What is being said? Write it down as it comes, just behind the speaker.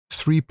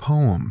3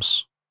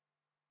 poems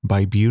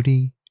by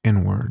Beauty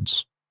in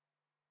Words,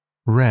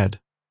 read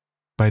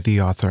by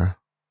the author.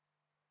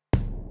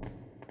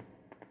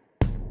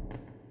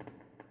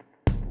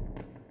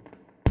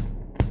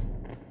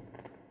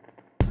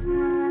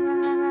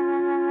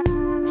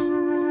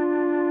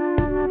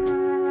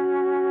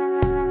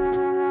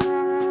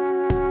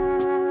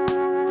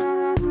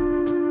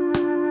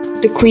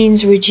 The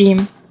Queen's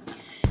Regime.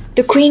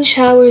 The Queen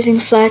showers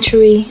in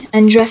flattery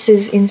and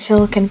dresses in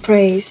silk and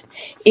praise,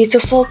 eats a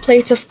full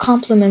plate of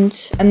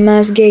compliments and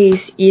mass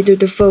gaze either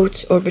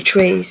devotes or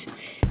betrays.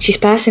 She's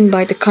passing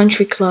by the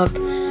country club,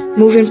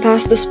 moving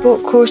past the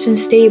sport course and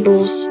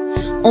stables,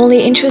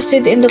 only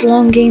interested in the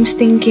long games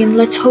thinking,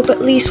 let's hope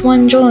at least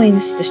one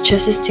joins this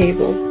chess's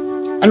table.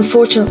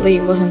 Unfortunately,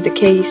 it wasn't the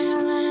case.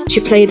 She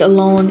played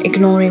alone,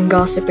 ignoring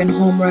gossip and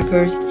home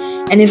records,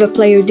 and if a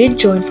player did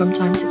join from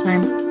time to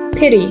time,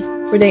 pity,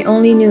 for they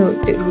only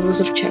knew the rules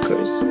of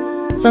checkers.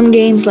 Some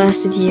games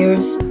lasted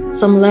years,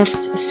 some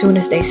left as soon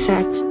as they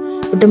sat,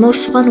 but the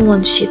most fun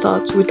ones, she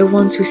thought, were the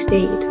ones who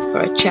stayed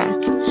for a chat.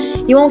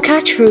 You won't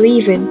catch her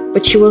leaving,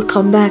 but she will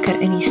come back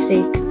at any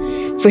stake.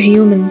 For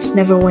humans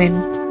never win,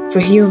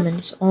 for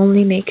humans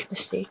only make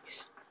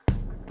mistakes.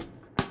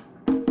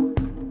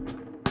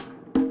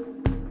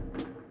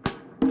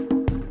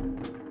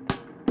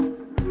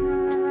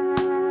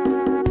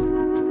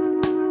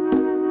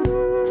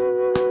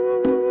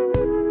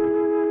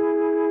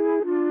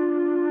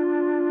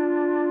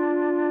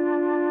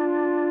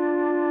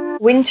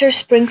 Winter,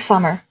 spring,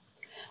 summer.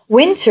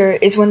 Winter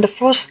is when the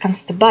frost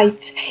comes to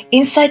bite.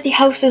 Inside the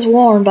house is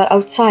warm, but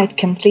outside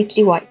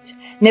completely white.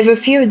 Never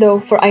fear though,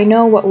 for I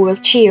know what will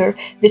cheer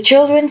the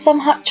children some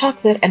hot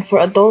chocolate and for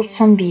adults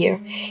some beer.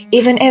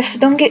 Even if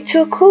don't get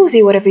too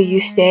cozy whatever you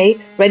stay,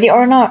 ready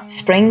or not,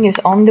 spring is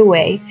on the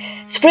way.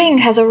 Spring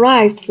has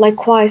arrived,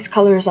 likewise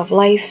colors of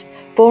life,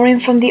 pouring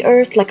from the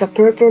earth like a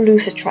purple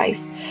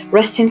lucitrife.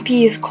 Rest in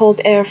peace,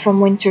 cold air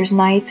from winter's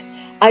night.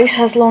 Ice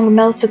has long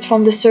melted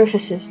from the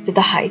surfaces to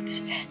the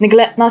heights.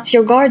 Neglect not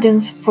your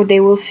gardens, for they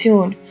will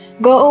soon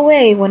go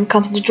away when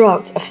comes the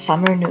drought of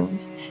summer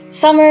noons.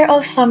 Summer, oh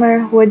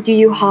summer, what do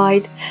you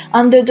hide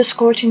under the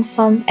scorching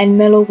sun and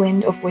mellow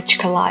wind of which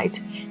collide?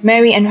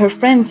 Mary and her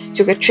friends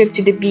took a trip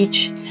to the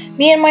beach.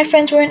 Me and my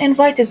friends weren't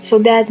invited, so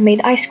Dad made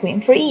ice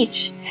cream for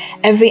each.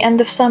 Every end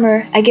of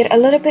summer, I get a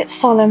little bit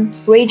solemn,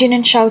 raging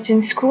and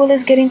shouting, school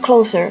is getting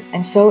closer,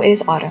 and so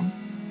is autumn.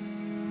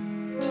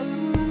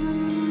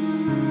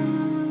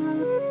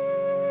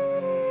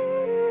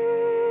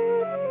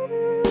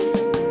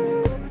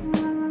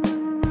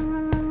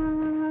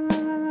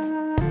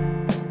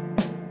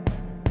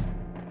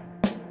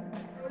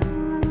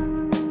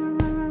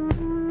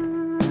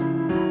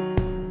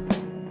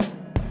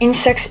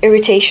 Insects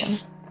irritation.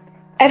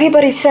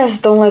 Everybody says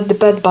don't let the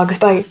bed bugs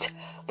bite,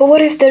 but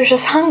what if they're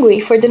just hungry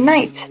for the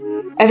night?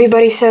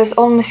 Everybody says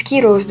all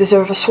mosquitoes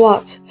deserve a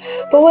swat,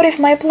 but what if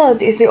my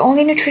blood is the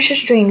only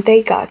nutritious drink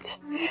they got?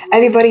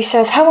 Everybody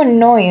says how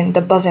annoying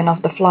the buzzing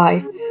of the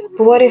fly,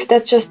 but what if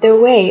that's just their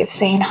way of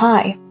saying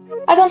hi?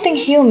 I don't think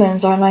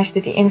humans are nice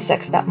to the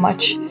insects that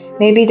much.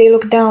 Maybe they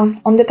look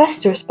down on the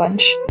pester's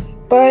bunch,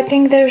 but I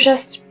think they're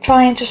just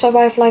trying to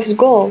survive life's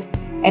goal,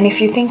 and if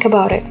you think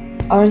about it,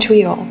 aren't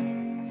we all?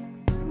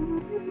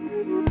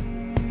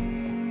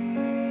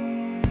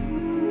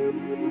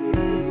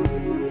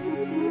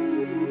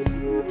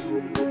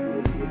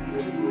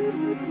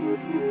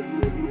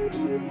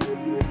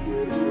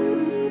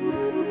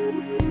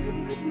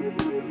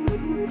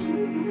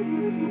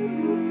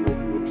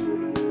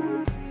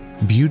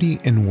 Beauty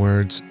in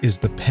Words is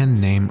the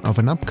pen name of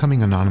an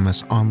upcoming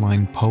anonymous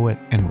online poet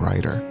and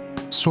writer,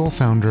 sole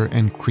founder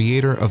and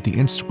creator of the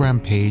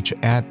Instagram page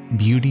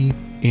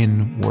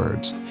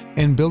 @BeautyInWords,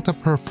 and built up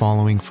her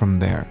following from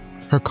there.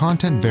 Her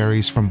content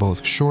varies from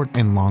both short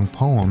and long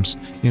poems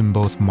in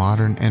both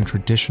modern and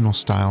traditional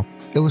style,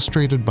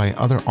 illustrated by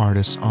other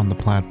artists on the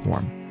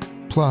platform.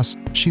 Plus,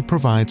 she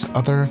provides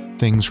other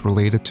things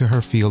related to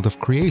her field of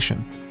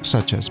creation,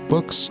 such as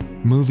books,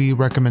 movie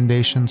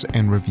recommendations,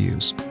 and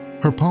reviews.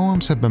 Her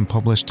poems have been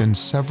published in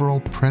several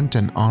print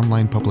and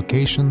online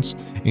publications,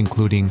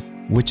 including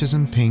Witches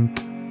in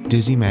Pink,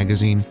 Dizzy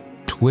Magazine,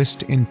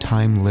 Twist in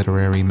Time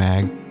Literary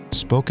Mag,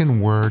 Spoken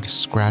Word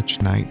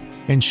Scratch Night,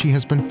 and she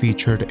has been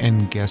featured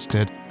and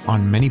guested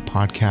on many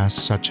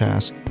podcasts such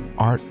as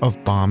Art of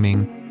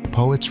Bombing,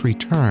 Poet's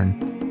Return,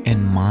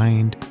 and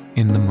Mind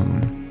in the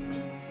Moon.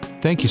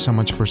 Thank you so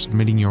much for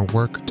submitting your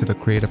work to the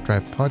Creative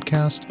Drive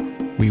podcast.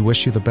 We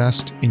wish you the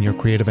best in your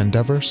creative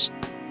endeavors,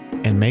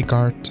 and make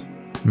art,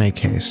 make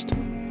haste.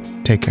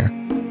 Take care.